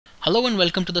Hello and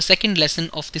welcome to the second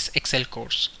lesson of this Excel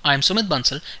course. I am Sumit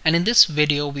Bansal, and in this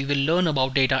video we will learn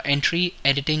about data entry,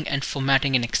 editing and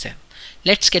formatting in Excel.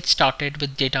 Let's get started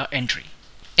with data entry.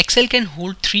 Excel can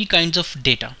hold three kinds of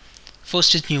data.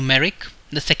 First is numeric,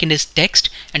 the second is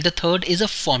text, and the third is a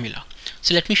formula.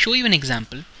 So let me show you an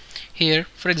example. Here,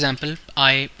 for example,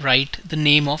 I write the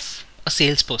name of a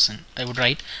salesperson. I would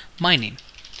write my name.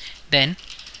 Then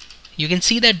you can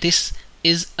see that this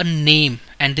is a name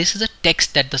and this is a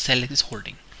text that the cell is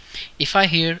holding. If I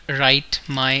here write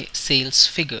my sales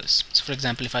figures, so for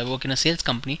example if I work in a sales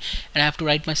company and I have to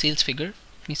write my sales figure,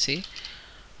 let me say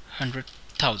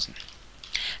 100,000.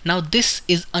 Now this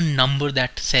is a number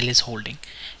that cell is holding,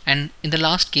 and in the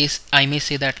last case I may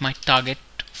say that my target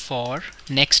for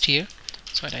next year,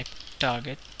 so I type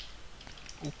target,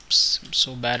 oops, I'm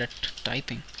so bad at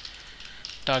typing,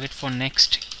 target for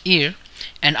next year,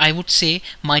 and I would say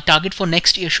my target for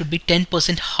next year should be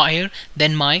 10% higher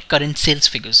than my current sales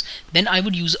figures. Then I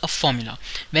would use a formula.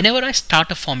 Whenever I start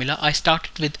a formula, I start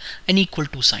it with an equal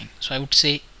to sign. So I would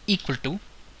say equal to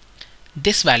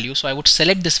this value. So I would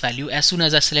select this value. As soon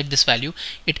as I select this value,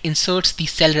 it inserts the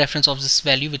cell reference of this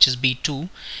value, which is B2,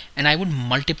 and I would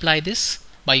multiply this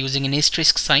by using an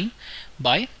asterisk sign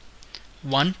by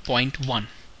 1.1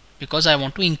 because I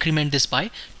want to increment this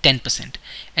by 10%.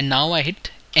 And now I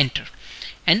hit enter,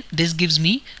 and this gives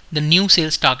me the new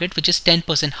sales target, which is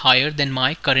 10% higher than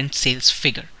my current sales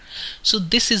figure. So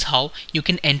this is how you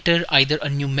can enter either a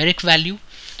numeric value,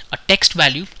 a text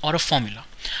value, or a formula.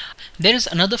 There is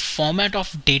another format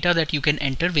of data that you can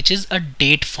enter, which is a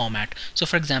date format. So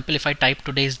for example, if I type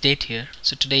today's date here,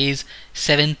 so today is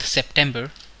 7th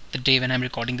September, the day when I'm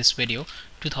recording this video,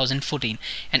 2014,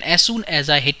 and as soon as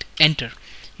I hit enter,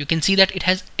 you can see that it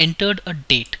has entered a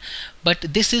date, but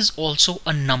this is also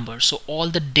a number. So all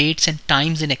the dates and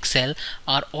times in Excel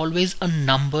are always a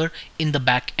number in the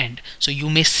back end. So you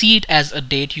may see it as a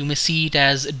date, you may see it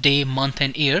as a day, month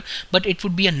and year, but it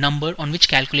would be a number on which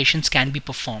calculations can be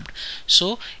performed.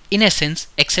 So in essence,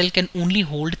 Excel can only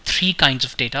hold three kinds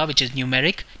of data, which is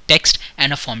numeric, text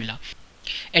and a formula.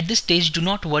 At this stage, do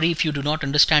not worry if you do not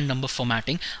understand number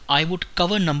formatting. I would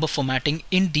cover number formatting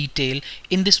in detail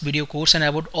in this video course, and I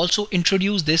would also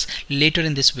introduce this later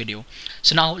in this video.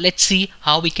 So now let's see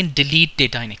how we can delete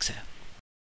data in Excel.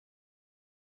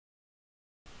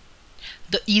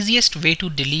 The easiest way to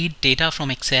delete data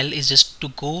from Excel is just to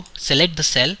go select the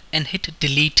cell and hit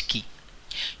delete key.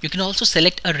 You can also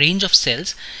select a range of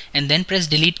cells and then press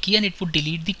delete key, and it would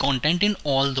delete the content in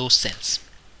all those cells.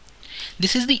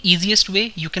 This is the easiest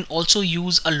way. You can also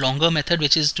use a longer method,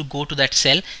 which is to go to that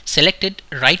cell, select it,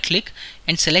 right click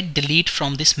and select delete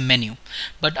from this menu.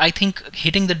 But I think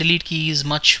hitting the delete key is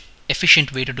much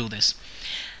efficient way to do this.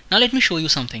 Now let me show you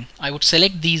something. I would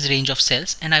select these range of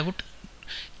cells and I would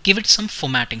give it some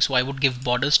formatting. So I would give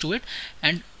borders to it,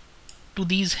 and to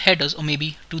these headers, or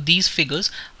maybe to these figures,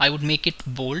 I would make it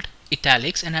bold,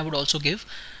 italics, and I would also give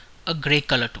a gray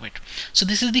color to it. So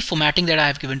this is the formatting that I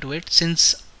have given to it.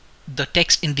 Since the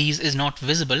text in these is not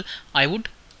visible, I would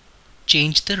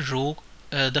change the row,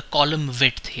 the column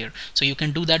width here. So you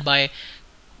can do that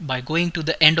by going to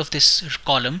the end of this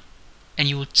column, and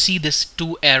you would see this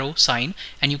 2 arrow sign,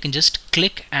 and you can just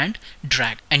click and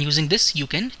drag, and using this you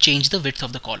can change the width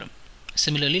of the column.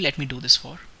 Similarly, let me do this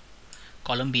for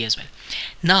column B as well.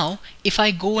 Now if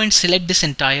I go and select this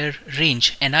entire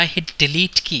range and I hit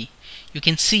delete key, you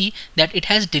can see that it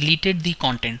has deleted the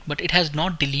content, but it has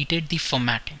not deleted the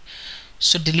formatting.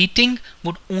 So deleting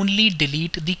would only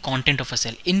delete the content of a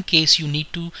cell. In case you need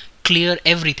to clear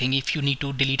everything, if you need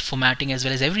to delete formatting as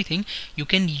well as everything, you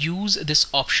can use this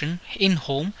option in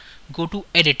home, go to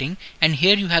editing, and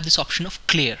here you have this option of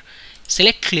clear.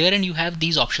 Select clear and you have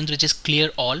these options, which is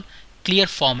clear all, clear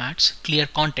formats, clear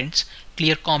contents,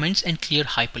 clear comments and clear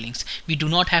hyperlinks. We do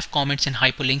not have comments and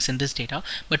hyperlinks in this data,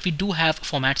 but we do have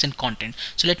formats and content.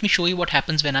 So let me show you what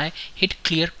happens when I hit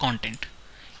clear content.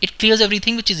 It clears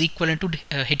everything, which is equivalent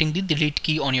to hitting the delete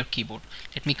key on your keyboard.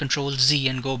 Let me Control Z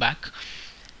and go back.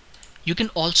 You can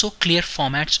also clear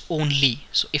formats only.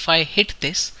 So if I hit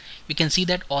this, you can see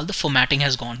that all the formatting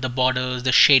has gone. The borders,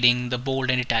 the shading, the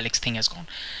bold and italics thing has gone.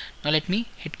 Now let me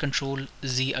hit Control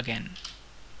Z again.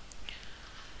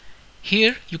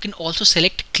 Here you can also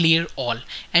select clear all,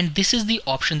 and this is the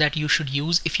option that you should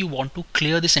use if you want to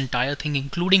clear this entire thing,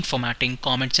 including formatting,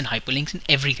 comments and hyperlinks and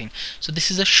everything. So this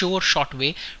is a short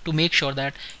way to make sure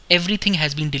that everything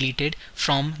has been deleted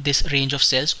from this range of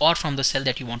cells or from the cell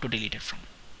that you want to delete it from.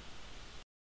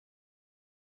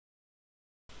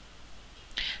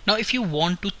 Now if you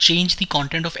want to change the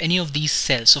content of any of these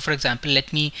cells, so for example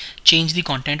let me change the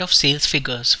content of sales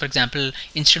figures. For example,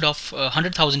 instead of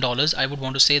 $100,000 I would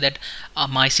want to say that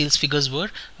my sales figures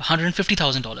were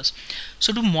 $150,000.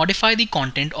 So to modify the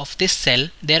content of this cell,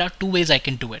 there are two ways I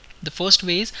can do it. The first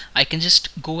way is I can just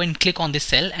go and click on this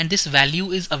cell, and this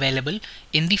value is available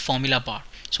in the formula bar.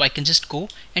 So I can just go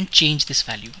and change this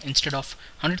value. Instead of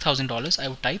 $100,000 I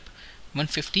would type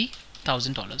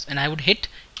 $150,000 and I would hit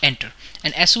enter,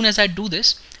 and as soon as I do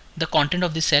this, the content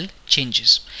of this cell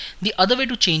changes. The other way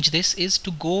to change this is to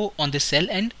go on this cell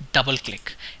and double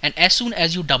click, and as soon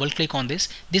as you double click on this,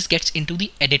 this gets into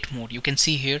the edit mode. You can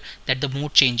see here that the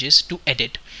mode changes to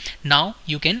edit. Now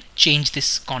you can change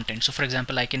this content. So for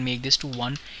example, I can make this to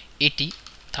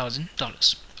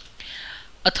 $180,000.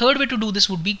 A third way to do this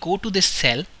would be go to this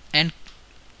cell and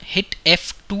hit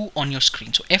F2 on your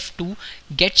screen. So F2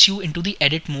 gets you into the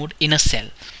edit mode in a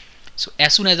cell. So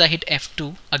as soon as I hit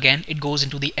F2, again it goes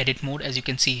into the edit mode, as you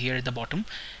can see here at the bottom,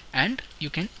 and you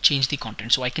can change the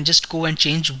content. So I can just go and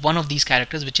change one of these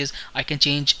characters, which is I can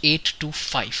change 8 to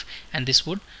 5, and this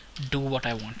would do what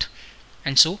I want.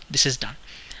 And so this is done.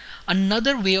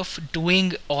 Another way of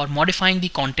doing or modifying the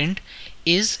content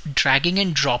is dragging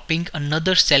and dropping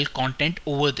another cell content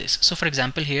over this. So for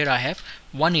example, here I have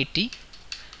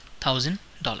 $180,000.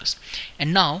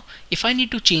 And now if I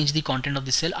need to change the content of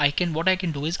this cell, what I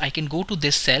can do is I can go to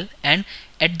this cell, and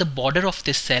at the border of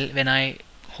this cell, when I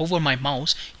hover my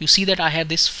mouse, you see that I have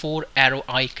this 4 arrow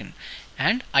icon,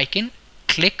 and I can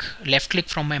left click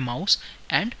from my mouse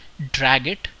and drag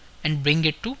it and bring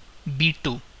it to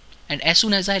B2. And as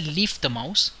soon as I lift the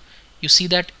mouse, you see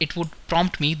that it would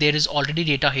prompt me, there is already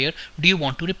data here, do you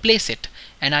want to replace it?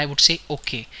 And I would say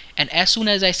OK, and as soon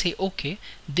as I say OK,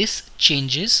 this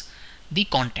changes the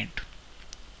content.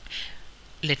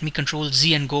 Let me Control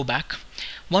Z and go back.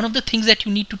 One of the things that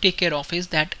you need to take care of is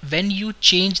that when you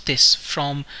change this,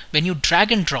 when you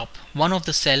drag and drop one of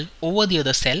the cell over the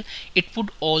other cell, it would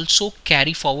also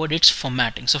carry forward its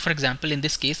formatting. So for example, in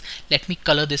this case, let me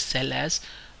color this cell as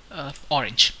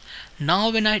orange. Now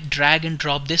when I drag and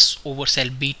drop this over cell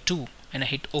B2 and I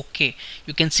hit OK,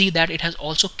 you can see that it has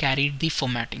also carried the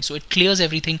formatting. So it clears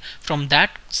everything from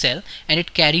that cell and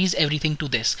it carries everything to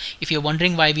this. If you're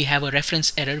wondering why we have a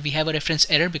reference error, we have a reference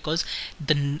error because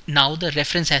now the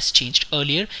reference has changed.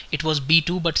 Earlier it was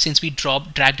B2, but since we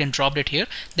dragged and dropped it here,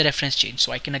 the reference changed.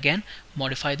 So I can again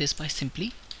modify this by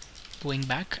simply going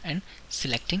back and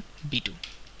selecting B2.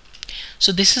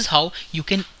 So this is how you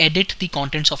can edit the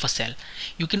contents of a cell.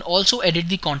 You can also edit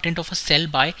the content of a cell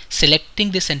by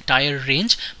selecting this entire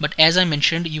range, but as I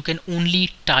mentioned, you can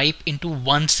only type into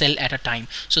one cell at a time.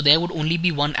 So there would only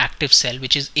be one active cell,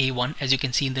 which is A1, as you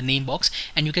can see in the name box,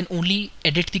 and you can only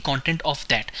edit the content of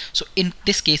that. So in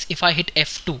this case, if I hit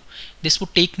F2, this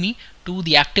would take me to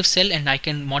the active cell and I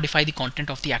can modify the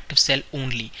content of the active cell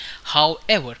only.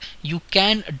 However, you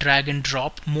can drag and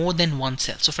drop more than one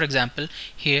cell. So for example,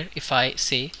 here if I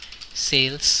say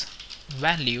sales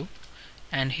value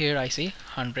and here I say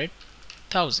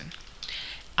 100,000,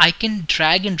 I can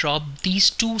drag and drop these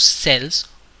two cells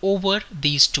over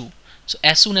these two. So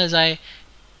as soon as I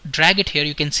drag it here,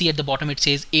 you can see at the bottom it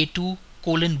says A2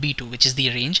 colon B2, which is the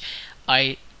range.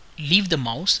 I leave the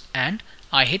mouse and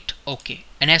I hit OK,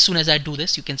 and as soon as I do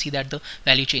this, you can see that the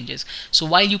value changes. So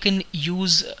while you can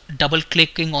use double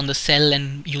clicking on the cell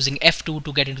and using F2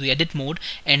 to get into the edit mode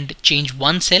and change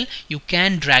one cell, you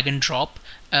can drag and drop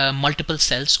multiple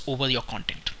cells over your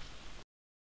content.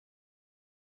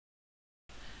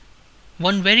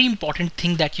 One very important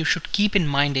thing that you should keep in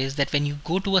mind is that when you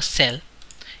go to a cell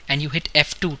and you hit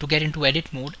F2 to get into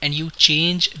edit mode and you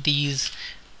change these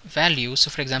values,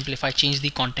 so for example, if I change the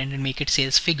content and make it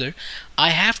sales figure, I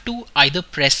have to either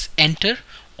press enter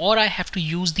or I have to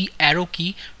use the arrow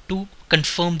key to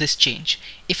confirm this change.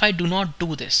 If I do not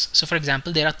do this, so for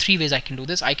example, there are three ways I can do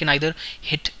this. I can either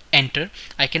hit enter,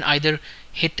 I can either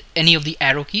hit any of the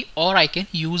arrow key, or I can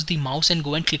use the mouse and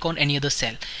go and click on any other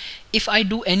cell. If I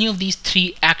do any of these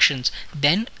three actions,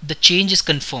 then the change is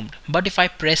confirmed. But if I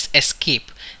press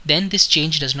escape, then this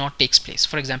change does not take place.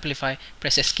 For example, if I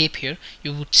press escape here,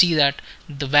 you would see that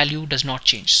the value does not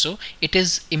change. So it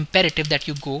is imperative that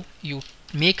you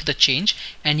make the change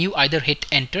and you either hit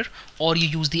enter or you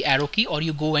use the arrow key or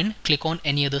you go and click on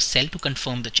any other cell to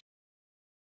confirm the change.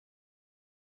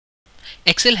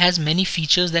 Excel has many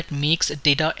features that makes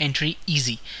data entry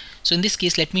easy. So in this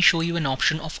case, let me show you an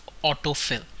option of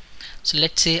autofill. So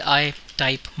let's say I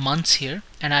type months here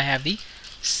and I have the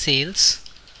sales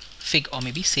fig or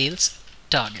maybe sales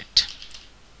target.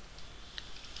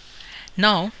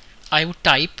 Now I would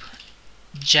type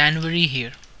January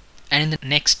here and in the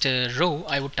next row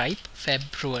I would type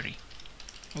February.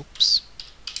 Oops.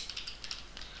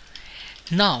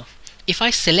 Now if I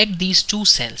select these two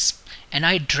cells and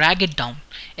I drag it down,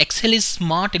 Excel is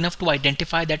smart enough to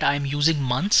identify that I am using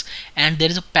months and there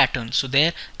is a pattern. So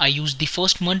there I used the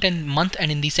first month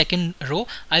and in the second row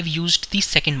I've used the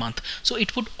second month. So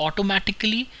it would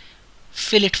automatically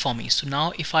fill it for me. So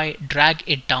now if I drag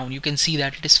it down, you can see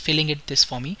that it is filling it this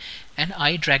for me, and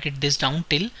I drag it this down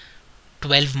till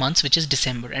 12 months, which is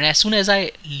December. And as soon as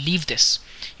I leave this,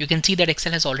 you can see that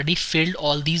Excel has already filled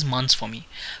all these months for me.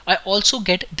 I also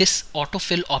get this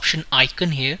autofill option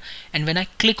icon here, and when I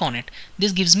click on it,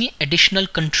 this gives me additional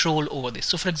control over this.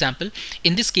 So for example,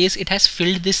 in this case it has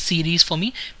filled this series for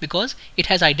me because it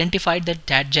has identified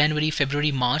that January,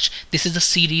 February, March, this is the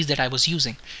series that I was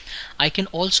using. I can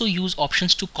also use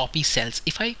options to copy cells.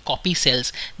 If I copy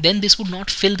cells, then this would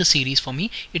not fill the series for me.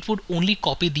 It would only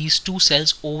copy these two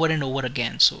cells over and over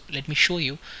again. So let me show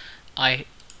you. I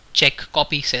check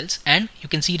copy cells and you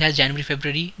can see it has January,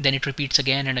 February, then it repeats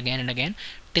again and again and again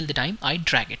till the time I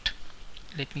drag it.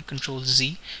 Let me Control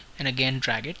Z and again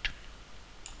drag it.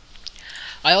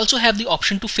 I also have the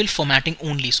option to fill formatting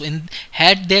only. So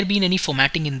had there been any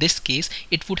formatting in this case,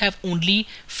 it would have only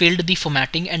filled the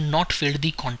formatting and not filled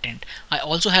the content. I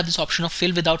also have this option of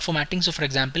fill without formatting. So for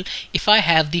example, if I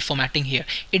have the formatting here,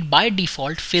 it by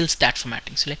default fills that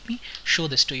formatting. So let me show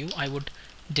this to you. I would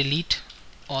delete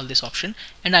all this option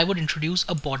and I would introduce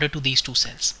a border to these two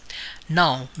cells.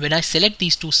 Now when I select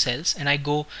these two cells and I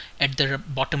go at the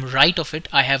bottom right of it,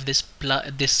 I have this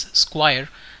square,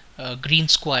 green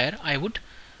square. I would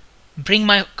bring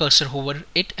my cursor over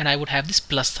it and I would have this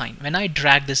plus sign. When I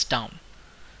drag this down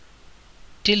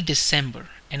till December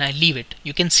and I leave it,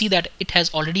 you can see that it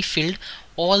has already filled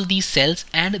all these cells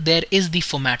and there is the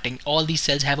formatting. All these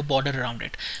cells have a border around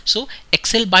it. So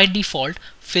Excel by default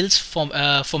fills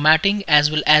formatting as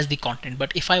well as the content,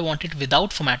 but if I want it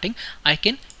without formatting, I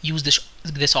can use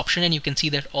this option and you can see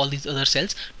that all these other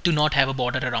cells do not have a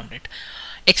border around it.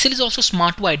 Excel is also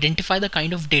smart to identify the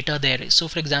kind of data there is. So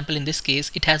for example, in this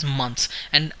case it has months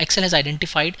and Excel has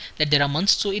identified that there are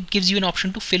months, so it gives you an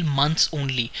option to fill months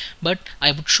only. But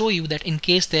I would show you that in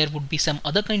case there would be some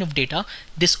other kind of data,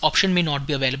 this option may not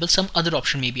be available, some other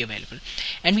option may be available.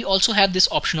 And we also have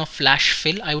this option of flash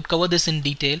fill. I would cover this in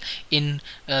detail in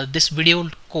this video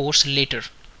course later.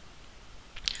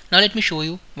 Now let me show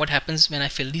you what happens when I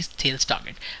fill these sales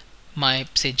target. My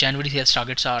say January sales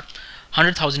targets are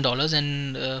 $100,000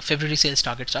 and February sales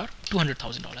targets are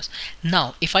 $200,000.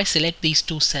 Now if I select these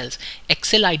two cells,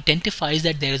 Excel identifies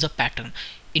that there is a pattern.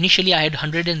 Initially I had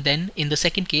 100 and then in the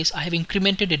second case I have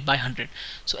incremented it by 100.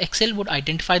 So Excel would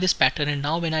identify this pattern, and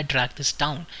now when I drag this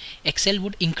down, Excel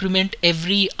would increment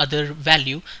every other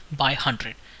value by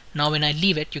 100. Now when I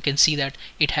leave it, you can see that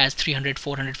it has 300,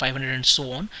 400, 500 and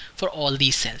so on for all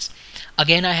these cells.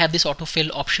 Again, I have this autofill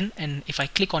option, and if I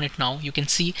click on it now, you can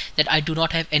see that I do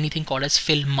not have anything called as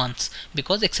fill months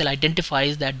because Excel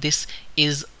identifies that this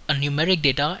is a numeric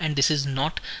data and this is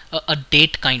not a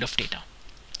date kind of data.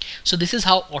 So this is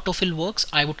how autofill works.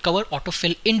 I would cover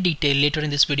autofill in detail later in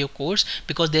this video course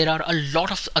because there are a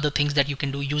lot of other things that you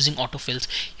can do using autofills.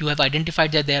 You have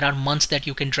identified that there are months that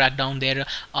you can drag down, there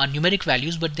are numeric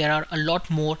values, but there are a lot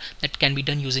more that can be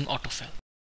done using autofill.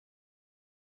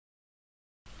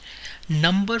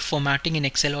 Number formatting in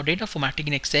Excel or data formatting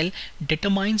in Excel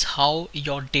determines how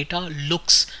your data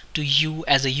looks to you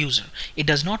as a user. It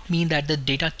does not mean that the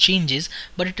data changes,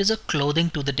 but it is a clothing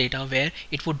to the data where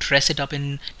it would dress it up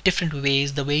in different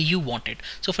ways the way you want it.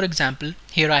 So for example,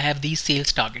 here I have these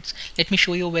sales targets. Let me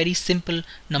show you a very simple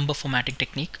number formatting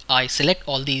technique. I select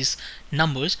all these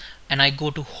numbers and I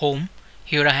go to home.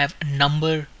 Here I have a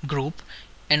number group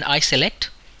and I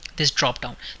select this drop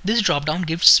down. This drop down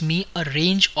gives me a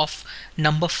range of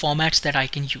number formats that I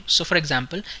can use. So for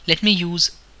example, let me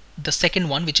use the second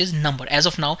one, which is number. As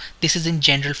of now, this is in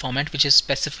general format, which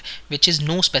is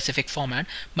no specific format,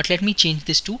 but let me change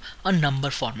this to a number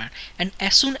format. And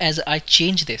as soon as I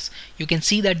change this, you can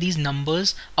see that these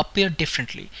numbers appear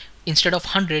differently. Instead of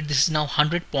 100, this is now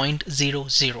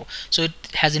 100.00. So it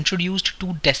has introduced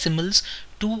two decimals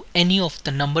to any of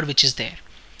the number which is there.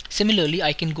 Similarly,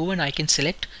 I can go and I can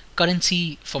select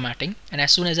currency formatting, and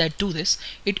as soon as I do this,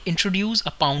 it introduces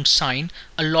a pound sign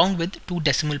along with two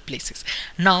decimal places.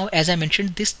 Now, as I mentioned,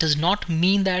 this does not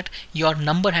mean that your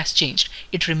number has changed.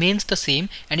 It remains the same,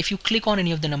 and if you click on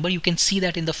any of the number, you can see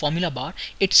that in the formula bar,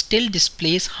 it still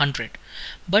displays 100.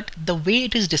 but the way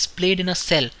it is displayed in a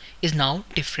cell is now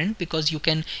different, because you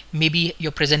can, maybe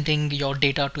you're presenting your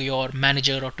data to your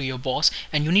manager or to your boss,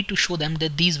 and you need to show them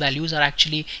that these values are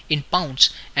actually in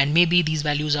pounds, and maybe these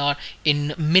values are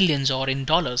in millions or in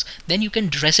dollars. Then you can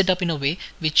dress it up in a way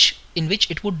in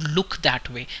which it would look that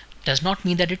way. Does not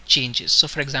mean that it changes. So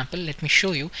for example, let me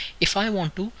show you. If I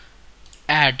want to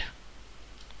add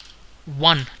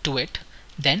 1 to it,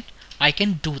 then I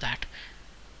can do that.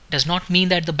 Does not mean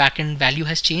that the backend value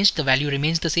has changed. The value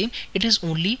remains the same. It is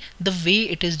only the way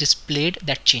it is displayed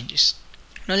that changes.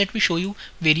 Now let me show you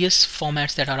various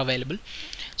formats that are available.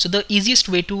 So the easiest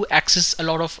way to access a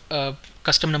lot of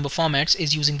custom number formats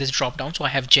is using this drop down. So I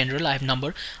have general, I have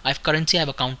number, I have currency, I have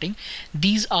accounting.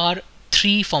 These are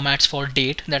 3 formats for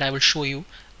date that I will show you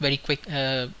very quick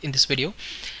in this video.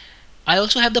 I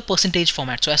also have the percentage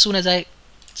format. So as soon as I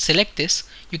select this,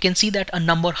 you can see that a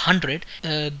number 100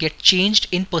 get changed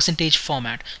in percentage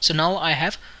format. So now I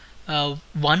have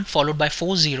 1 followed by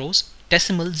 4 zeros,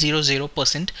 decimal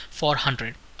 00% for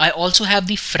 100. I also have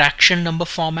the fraction number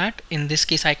format. In this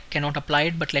case I cannot apply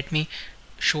it, but let me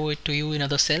show it to you in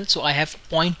other cell. So I have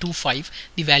 0.25,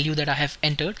 the value that I have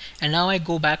entered, and now I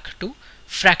go back to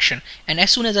fraction, and as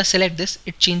soon as I select this,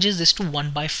 it changes this to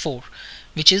 1 by 4,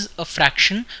 which is a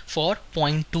fraction for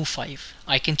 0.25.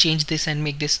 I can change this and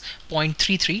make this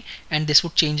 0.33, and this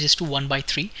would change this to 1 by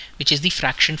 3, which is the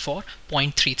fraction for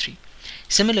 0.33.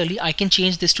 Similarly, I can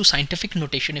change this to scientific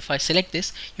notation. If I select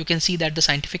this, you can see that the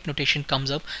scientific notation comes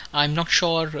up. I'm not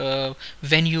sure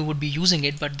when you would be using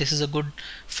it, but this is a good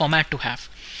format to have.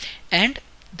 And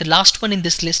the last one in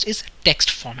this list is text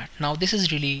format. Now this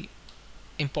is really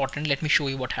important. Let me show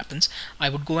you what happens. I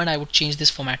would go and I would change this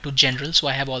format to general, so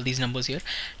I have all these numbers here.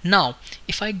 Now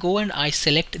if I go and I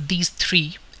select these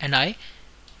 3 and I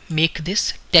make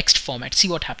this text format, see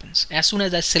what happens. As soon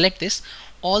as I select this,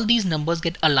 all these numbers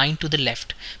get aligned to the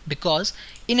left, because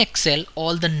in Excel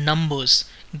all the numbers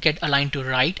get aligned to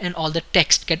right and all the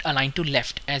text get aligned to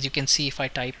left. As you can see, if I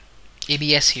type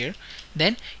ABS here,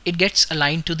 then it gets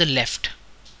aligned to the left.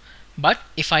 But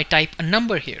if I type a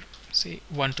number here, say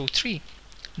 123,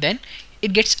 then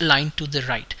it gets aligned to the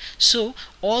right. So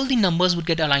all the numbers would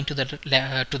get aligned to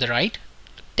the right,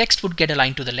 text would get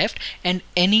aligned to the left, and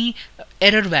any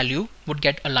error value would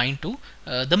get aligned to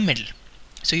the middle.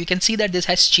 So you can see that this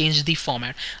has changed the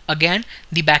format. Again,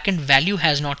 the backend value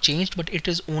has not changed, but it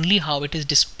is only how it is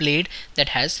displayed that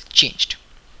has changed.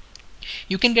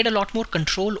 You can get a lot more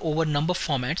control over number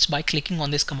formats by clicking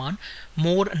on this command,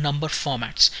 more number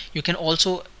formats. You can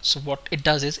also, so what it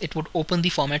does is it would open the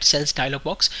format cells dialog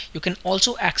box. You can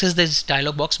also access this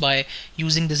dialog box by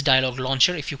using this dialog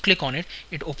launcher. If you click on it,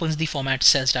 it opens the format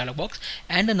cells dialog box.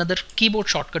 And another keyboard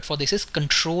shortcut for this is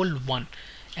Control 1.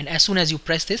 And as soon as you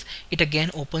press this, it again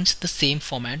opens the same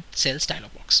format cells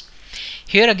dialog box.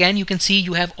 Here again you can see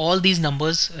you have all these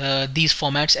numbers, these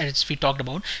formats as we talked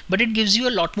about, but it gives you a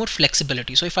lot more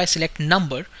flexibility. So if I select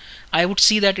number, I would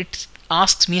see that it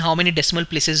asks me how many decimal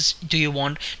places do you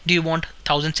want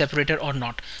 1000 separator or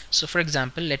not. So for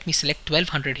example, let me select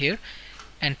 1200 here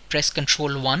and press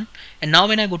Control 1, and now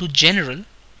when I go to general,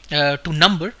 to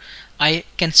number, I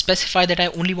can specify that I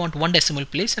only want 1 decimal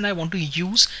place and I want to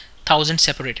use 1000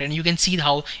 separator, and you can see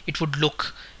how it would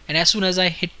look. And as soon as I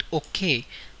hit OK,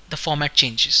 the format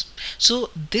changes. So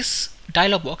this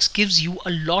dialog box gives you a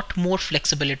lot more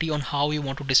flexibility on how you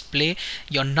want to display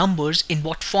your numbers, in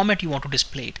what format you want to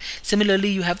display it. Similarly,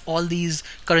 you have all these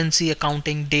currency,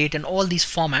 accounting, date, and all these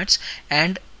formats,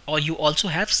 and or you also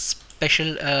have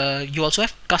special you also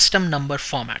have custom number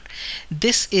format.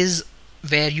 This is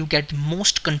where you get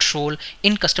most control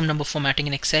in custom number formatting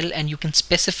in Excel, and you can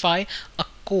specify a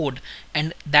code,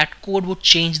 and that code would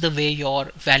change the way your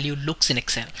value looks in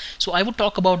Excel. So I would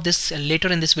talk about this later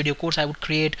in this video course. I would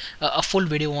create a full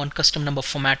video on custom number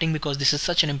formatting, because this is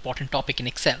such an important topic in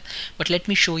Excel. But let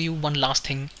me show you one last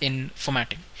thing in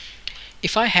formatting.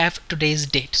 If I have today's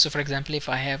date, so for example, if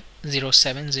I have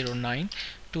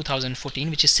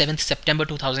 0709/2014, which is 7th September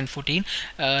 2014,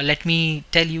 let me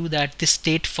tell you that this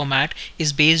date format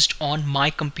is based on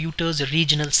my computer's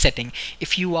regional setting.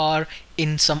 If you are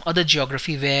in some other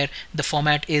geography where the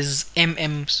format is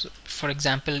mm, for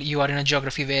example, you are in a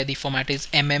geography where the format is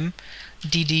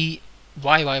DD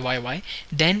YYYY,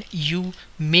 then you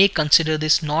may consider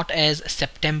this not as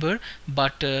September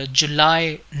but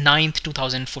July 9th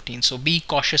 2014. So be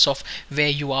cautious of where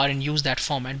you are and use that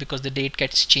format, because the date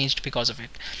gets changed because of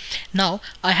it. Now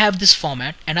I have this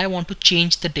format and I want to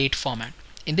change the date format.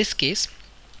 In this case,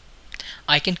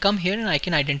 I can come here and I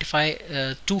can identify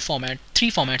three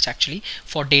formats actually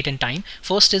for date and time.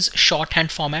 First is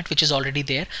shorthand format, which is already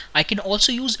there. I can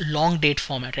also use long date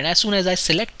format, and as soon as I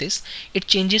select this, it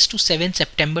changes to 7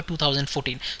 September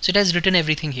 2014. So it has written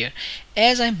everything here.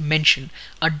 As I mentioned,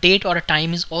 a date or a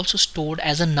time is also stored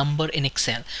as a number in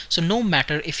Excel. So no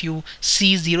matter if you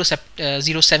see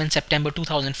 07 September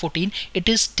 2014, it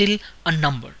is still a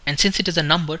number, and since it is a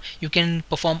number, you can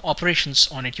perform operations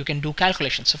on it, you can do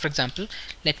calculations. So for example,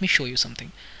 let me show you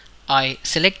something. I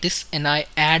select this and I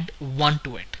add 1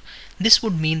 to it. This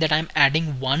would mean that I'm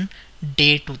adding 1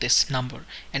 day to this number,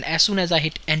 and as soon as I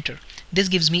hit enter, this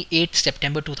gives me 8th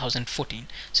September 2014.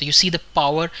 So you see the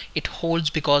power it holds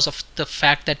because of the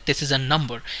fact that this is a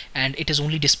number and it is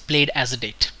only displayed as a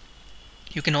date.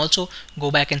 You can also go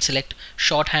back and select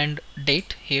shorthand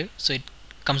date here, so it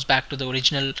comes back to the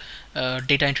original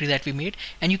data entry that we made,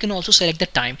 and you can also select the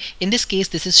time. In this case,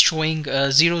 this is showing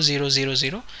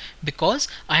 0000 because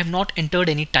I have not entered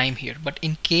any time here, but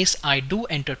in case I do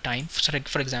enter time,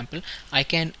 for example, I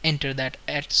can enter that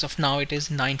as of now it is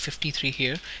 9:53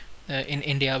 here in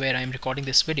India where I am recording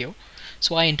this video.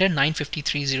 So I enter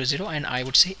 9:53:00 and I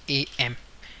would say AM,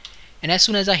 and as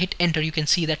soon as I hit enter, you can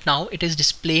see that now it is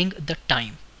displaying the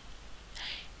time.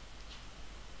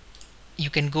 You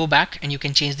can go back and you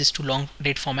can change this to long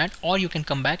date format, or you can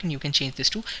come back and you can change this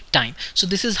to time. So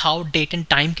this is how date and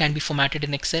time can be formatted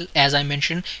in Excel. As I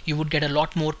mentioned, you would get a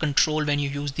lot more control when you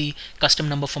use the custom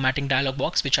number formatting dialog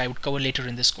box, which I would cover later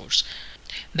in this course.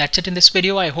 That's it in this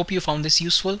video. I hope you found this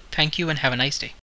useful. Thank you and have a nice day.